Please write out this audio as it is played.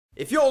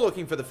If you're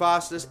looking for the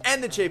fastest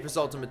and the cheapest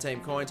Ultimate Team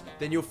coins,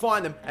 then you'll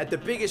find them at the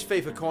biggest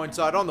FIFA coin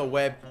site on the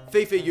web,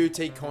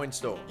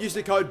 FifaUTCoinStore. Use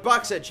the code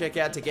BUCKS at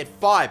checkout to get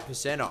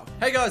 5% off.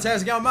 Hey guys,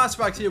 how's it going?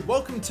 MasterBucks here.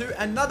 Welcome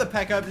to another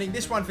pack opening,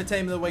 this one for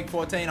Team of the Week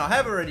 14. I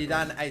have already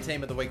done a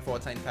Team of the Week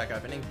 14 pack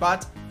opening,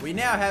 but we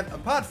now have,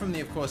 apart from the,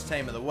 of course,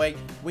 Team of the Week,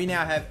 we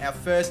now have our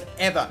first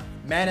ever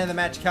Man of the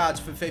Match cards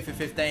for FIFA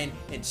 15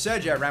 in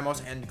Sergio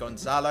Ramos and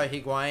Gonzalo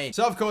Higuain.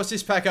 So of course,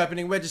 this pack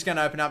opening, we're just going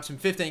to open up some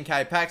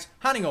 15k packs,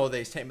 hunting all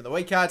these Team of the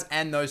Week cards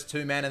and those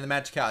two Man of the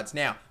Match cards.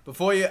 Now,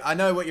 before you, I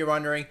know what you're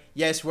wondering.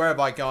 Yes, where have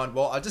I gone?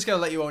 Well, I'm just going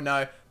to let you all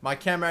know my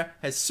camera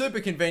has super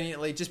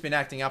conveniently just been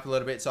acting up a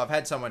little bit, so I've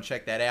had someone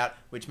check that out,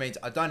 which means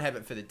I don't have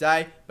it for the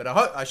day, but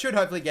I should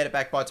hopefully get it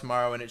back by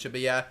tomorrow, and it should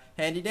be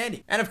handy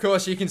dandy. And of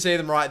course, you can see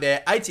them right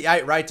there.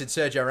 88 rated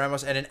Sergio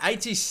Ramos and an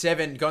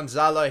 87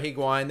 Gonzalo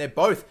Higuain. They're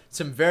both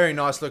some very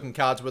nice looking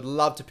cards. Would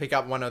love to pick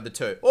up one of the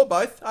two, or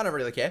both. I don't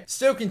really care.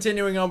 Still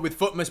continuing on with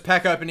Footmas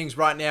pack openings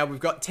right now. We've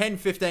got 10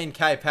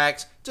 15k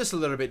packs, just a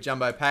little bit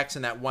jumbo packs,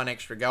 and that one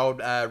extra gold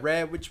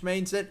rare, which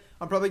means that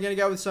I'm probably going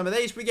to go with some of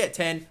these. We get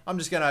 10. I'm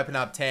just going to open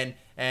up 10,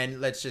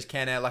 and let's just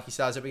count our lucky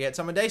stars that we get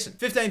someone decent.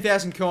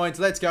 15,000 coins.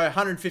 Let's go.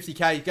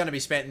 150k is going to be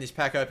spent in this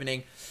pack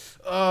opening.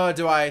 Oh,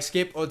 do I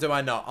skip or do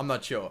I not? I'm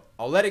not sure.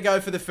 I'll let it go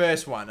for the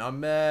first one.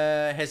 I'm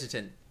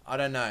hesitant. I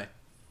don't know.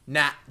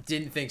 Nah,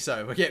 didn't think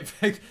so. We get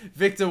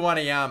Victor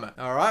Wanyama.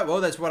 Alright,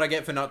 well, that's what I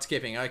get for not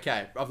skipping.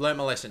 Okay, I've learned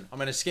my lesson. I'm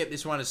going to skip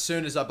this one as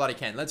soon as I bloody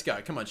can. Let's go.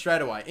 Come on,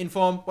 straight away.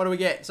 Inform. What do we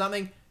get?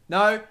 Something?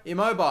 No.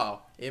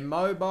 Immobile.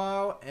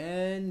 Immobile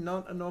and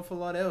not an awful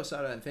lot else,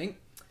 I don't think.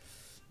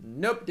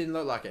 Nope, didn't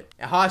look like it.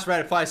 Our highest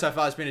rated player so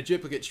far has been a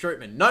duplicate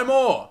Strootman. No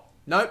more.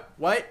 Nope.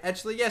 Wait,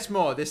 actually, yes,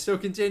 more. They're still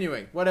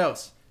continuing. What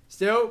else?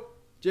 Still?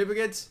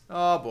 Duplicates?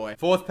 Oh boy.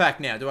 Fourth pack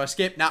now. Do I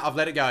skip? Nah, I've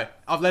let it go.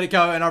 I've let it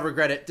go and I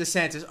regret it.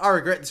 DeSantis, I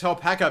regret this whole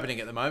pack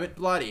opening at the moment.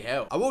 Bloody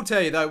hell. I will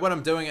tell you though, what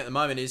I'm doing at the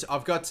moment is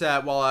I've got,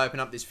 while I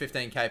open up this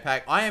 15k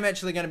pack, I am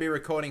actually going to be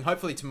recording,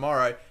 hopefully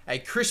tomorrow, a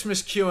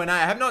Christmas Q&A. I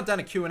have not done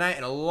a Q&A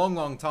in a long,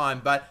 long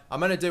time, but I'm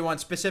going to do one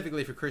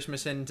specifically for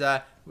Christmas, and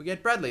we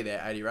get Bradley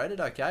there, 80 rated.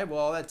 Okay,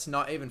 well, that's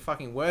not even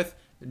fucking worth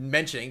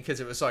mentioning because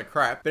it was so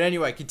crap. But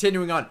anyway,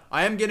 continuing on,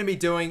 I am going to be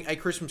doing a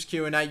Christmas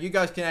Q&A. You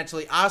guys can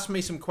actually ask me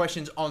some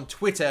questions on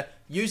Twitter.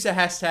 Use the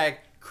hashtag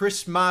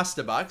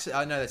ChrisMasterBucks.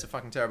 I know that's a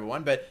fucking terrible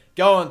one, but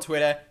go on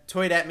Twitter,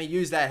 tweet at me,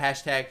 use that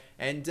hashtag,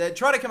 and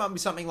try to come up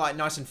with something like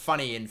nice and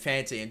funny and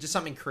fancy and just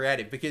something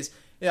creative, because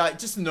you know,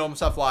 just the normal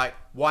stuff like,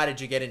 why did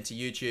you get into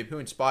YouTube? Who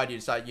inspired you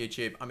to start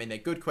YouTube? I mean, they're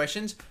good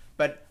questions,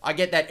 but I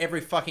get that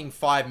every fucking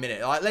 5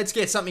 minutes. Like, let's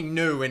get something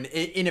new and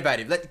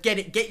innovative. Let's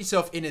get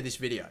yourself into this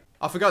video.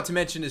 I forgot to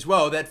mention as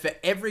well that for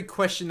every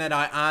question that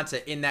I answer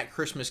in that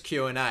Christmas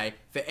Q&A,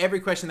 for every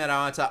question that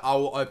I answer, I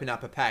will open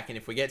up a pack. And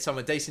if we get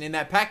someone decent in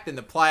that pack, then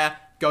the player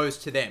goes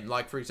to them.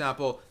 Like, for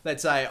example,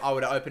 let's say I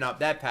were to open up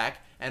that pack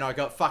and I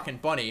got fucking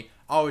Bonnie,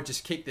 I would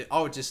just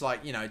I would just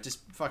like, you know, just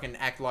fucking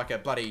act like a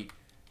bloody,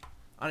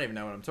 I don't even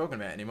know what I'm talking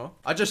about anymore.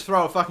 I just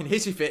throw a fucking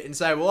hissy fit and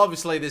say, well,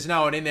 obviously there's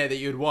no one in there that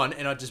you'd want,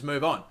 and I just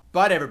move on.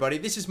 But everybody,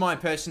 this is my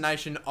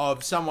impersonation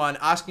of someone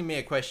asking me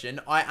a question.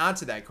 I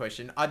answer that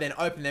question. I then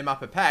open them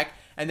up a pack,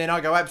 and then I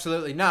go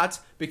absolutely nuts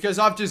because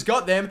I've just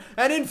got them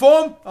and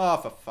inform. Oh,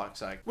 for fuck's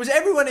sake. Was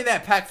everyone in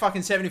that pack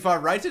fucking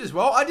 75 rated as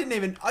well? I didn't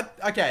even,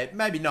 okay,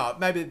 maybe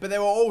not, maybe, but they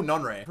were all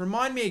non-rare.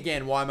 Remind me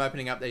again why I'm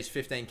opening up these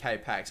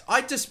 15k packs.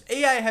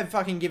 EA have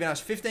fucking given us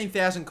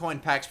 15,000 coin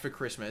packs for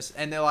Christmas,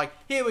 and they're like,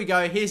 here we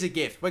go, here's a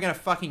gift. We're gonna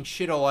fucking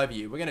shit all over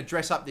you. We're gonna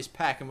dress up this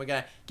pack, and we're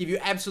gonna give you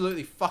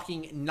absolutely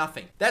fucking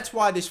nothing. That's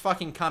why this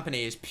fucking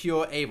company is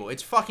pure evil.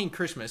 It's fucking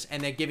Christmas,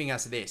 and they're giving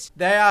us this.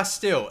 They are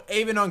still,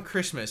 even on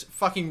Christmas,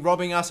 fucking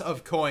robbing us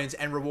of coins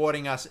and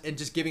rewarding us and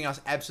just giving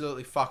us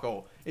absolutely fuck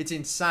all. It's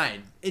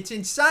insane. It's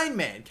insane,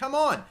 man. Come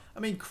on.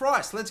 I mean,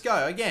 Christ, let's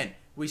go. Again,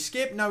 we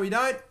skip. No, we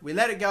don't. We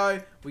let it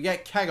go. We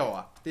get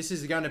Kagawa. This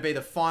is going to be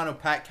the final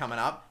pack coming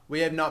up. We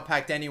have not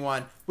packed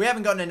anyone. We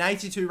haven't gotten an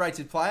 82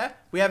 rated player.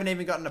 We haven't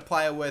even gotten a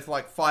player worth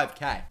like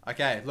 5k.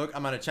 Okay, look,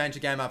 I'm going to change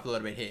the game up a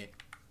little bit here.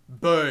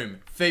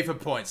 Boom.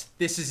 FIFA points.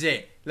 This is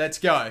it. Let's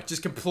go.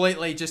 Just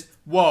completely just,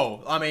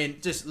 whoa. I mean,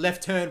 just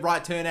left turn,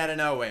 right turn out of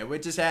nowhere. We're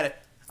just at it.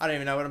 I don't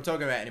even know what I'm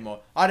talking about anymore.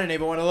 I don't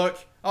even want to look.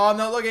 Oh, I'm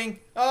not looking.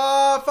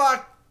 Oh,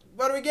 fuck.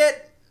 What do we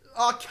get?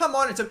 Oh, come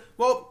on.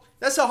 Well,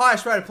 that's the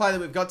highest rated player that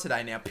we've got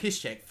today now. Piss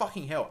check.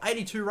 Fucking hell.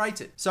 82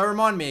 rated. So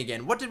remind me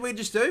again. What did we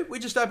just do? We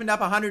just opened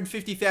up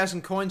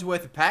 150,000 coins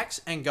worth of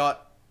packs and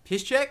got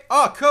piss check?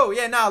 Oh, cool.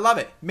 Yeah, no, I love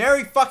it.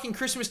 Merry fucking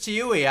Christmas to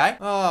you, EA.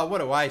 Oh, what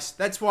a waste.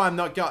 That's why I'm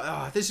not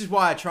this is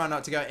why I try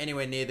not to go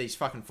anywhere near these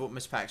fucking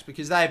Footmas packs,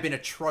 because they have been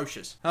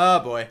atrocious. Oh,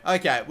 boy.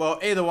 Okay, well,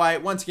 either way,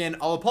 once again,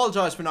 I'll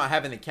apologize for not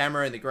having the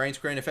camera and the green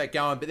screen effect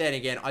going, but then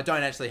again, I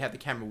don't actually have the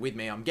camera with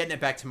me. I'm getting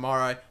it back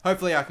tomorrow.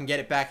 Hopefully, I can get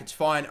it back. It's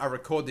fine. I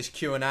record this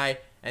Q&A,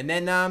 and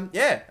then,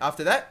 yeah,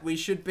 after that, we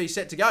should be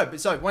set to go.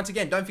 But so, once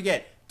again, don't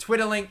forget,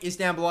 Twitter link is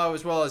down below,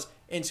 as well as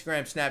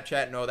Instagram,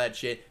 Snapchat, and all that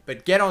shit.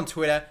 But get on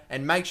Twitter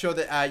and make sure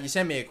that you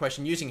send me a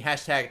question using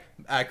hashtag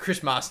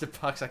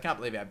ChrisMasterBucks. I can't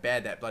believe how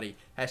bad that bloody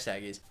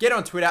hashtag is. Get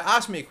on Twitter,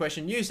 ask me a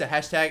question, use the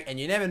hashtag, and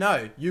you never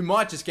know. You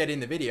might just get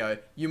in the video,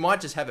 you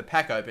might just have a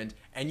pack opened,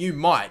 and you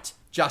might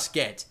just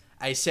get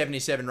a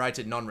 77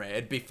 rated non-rare.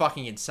 It'd be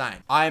fucking insane.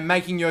 I am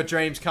making your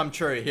dreams come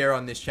true here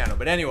on this channel.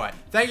 But anyway,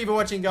 thank you for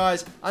watching,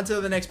 guys.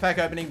 Until the next pack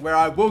opening, where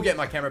I will get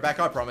my camera back,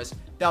 I promise.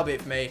 That'll be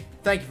it for me.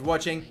 Thank you for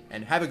watching,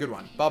 and have a good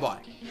one.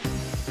 Bye-bye.